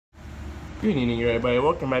Good evening, everybody.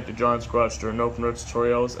 Welcome back to John's Garage Door and Opener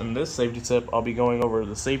Tutorials. In this safety tip, I'll be going over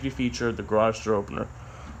the safety feature of the garage door opener,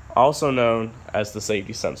 also known as the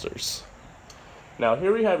safety sensors. Now,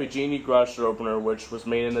 here we have a Genie garage door opener which was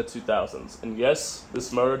made in the 2000s, and yes,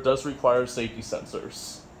 this motor does require safety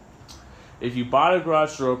sensors. If you bought a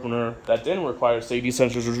garage door opener that didn't require safety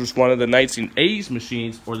sensors, which was one of the 1980s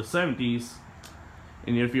machines or the 70s,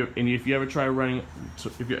 and if you ever try running,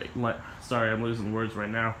 sorry, I'm losing words right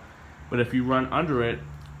now. But if you run under it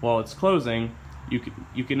while it's closing, you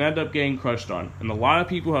can end up getting crushed on. And a lot of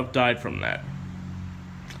people have died from that.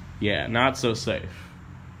 Yeah, not so safe.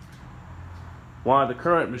 One of the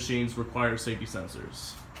current machines requires safety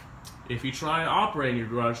sensors. If you try operating your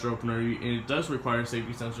garage door opener, and it does require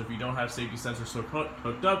safety sensor, if you don't have safety sensors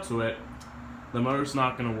hooked up to it, the motor's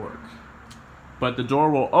not going to work. But the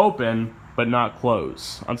door will open, but not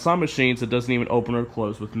close. On some machines, it doesn't even open or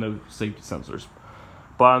close with no safety sensors.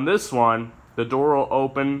 But on this one, the door will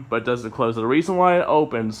open but doesn't close. The reason why it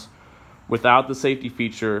opens without the safety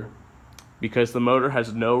feature, because the motor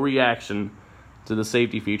has no reaction to the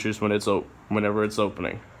safety features whenever it's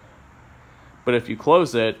opening. But if you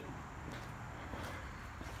close it,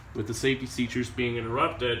 with the safety features being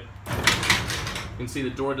interrupted, you can see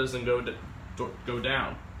the door doesn't go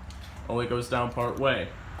down. Only goes down part way.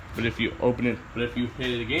 But if you open it, if you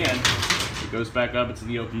hit it again, it goes back up into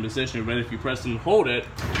the open position. But if you press and hold it,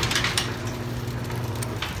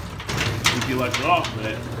 if you let go off of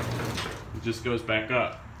it, it just goes back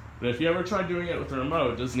up. But if you ever try doing it with the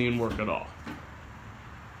remote, it doesn't even work at all.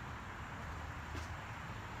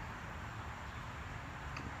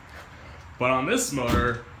 But on this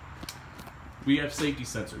motor, we have safety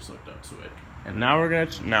sensors hooked up to it. And now we're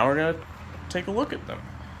gonna take a look at them.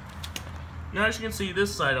 Now, as you can see,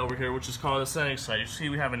 this side over here, which is called the setting side, you see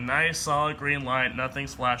we have a nice solid green light,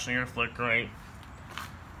 nothing's flashing or flickering.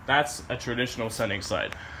 That's a traditional setting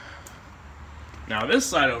side. Now, this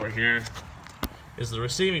side over here is the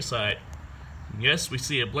receiving side. Yes, we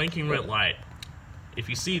see a blinking red light. If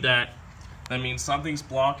you see that, that means something's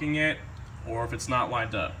blocking it, or if it's not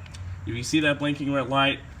lined up. If you see that blinking red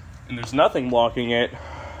light and there's nothing blocking it,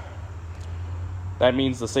 that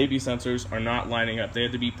means the safety sensors are not lining up. They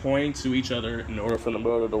have to be pointing to each other in order for the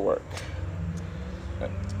motor to work.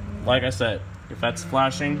 Like I said, if that's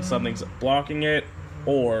flashing, something's blocking it,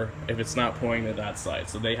 or if it's not pointing to that side.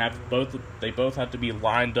 So they both have to be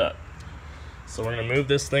lined up. So we're gonna move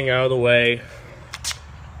this thing out of the way.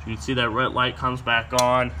 You can see that red light comes back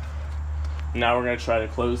on. Now we're gonna try to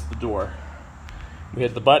close the door. We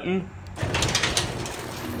hit the button.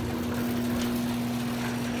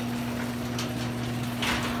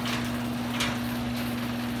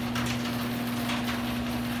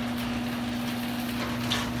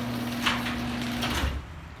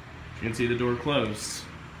 You can see the door closed.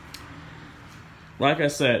 Like I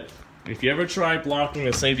said, if you ever try blocking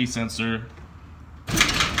a safety sensor,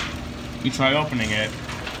 you try opening it.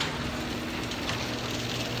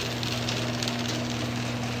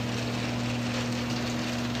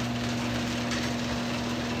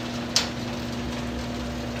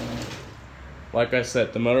 Like I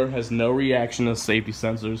said, the motor has no reaction to safety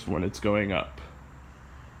sensors when it's going up.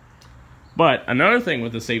 But another thing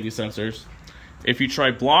with the safety sensors, if you try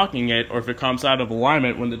blocking it, or if it comes out of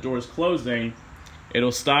alignment when the door is closing,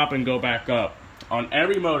 it'll stop and go back up. On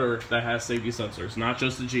every motor that has safety sensors, not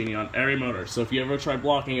just the Genie, on every motor. So if you ever try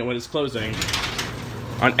blocking it when it's closing,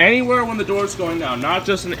 on anywhere when the door is going down, not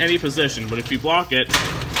just in any position, but if you block it,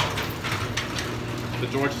 the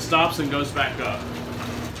door just stops and goes back up.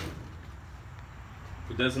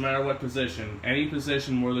 It doesn't matter what position, any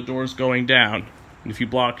position where the door is going down, if you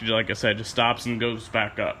block it, like I said, just stops and goes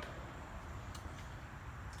back up.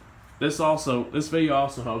 This video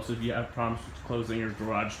also helps if you have problems with closing your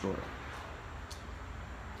garage door.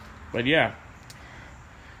 But yeah,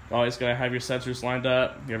 you always gotta have your sensors lined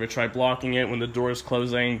up. You ever try blocking it when the door is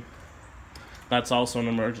closing? That's also an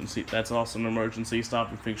emergency.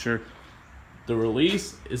 Stopping feature. The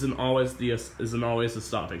release isn't always the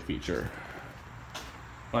stopping feature.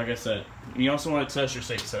 Like I said, you also want to test your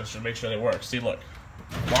safety sensors to make sure they work. See, look,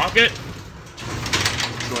 block it,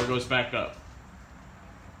 door goes back up.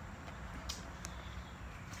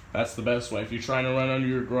 That's the best way. If you're trying to run under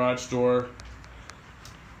your garage door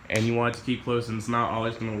and you want it to keep closing, it's not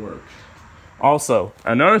always going to work. Also,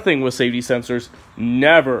 another thing with safety sensors,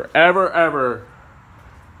 never, ever, ever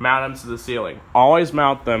mount them to the ceiling. Always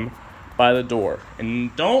mount them by the door.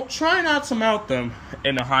 And try not to mount them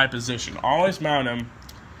in a high position. Always mount them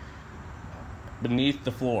beneath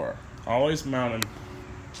the floor. Always mount them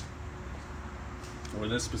where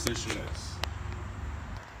this position is.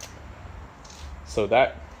 So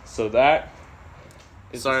So that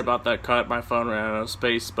is, sorry about that cut, my phone ran out of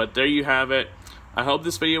space, but there you have it. I hope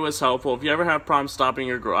this video was helpful. If you ever have problems stopping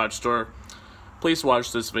your garage door, please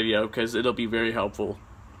watch this video because it'll be very helpful.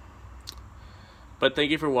 But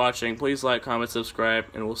thank you for watching. Please like, comment, subscribe,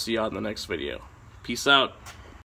 and we'll see you on the next video. Peace out.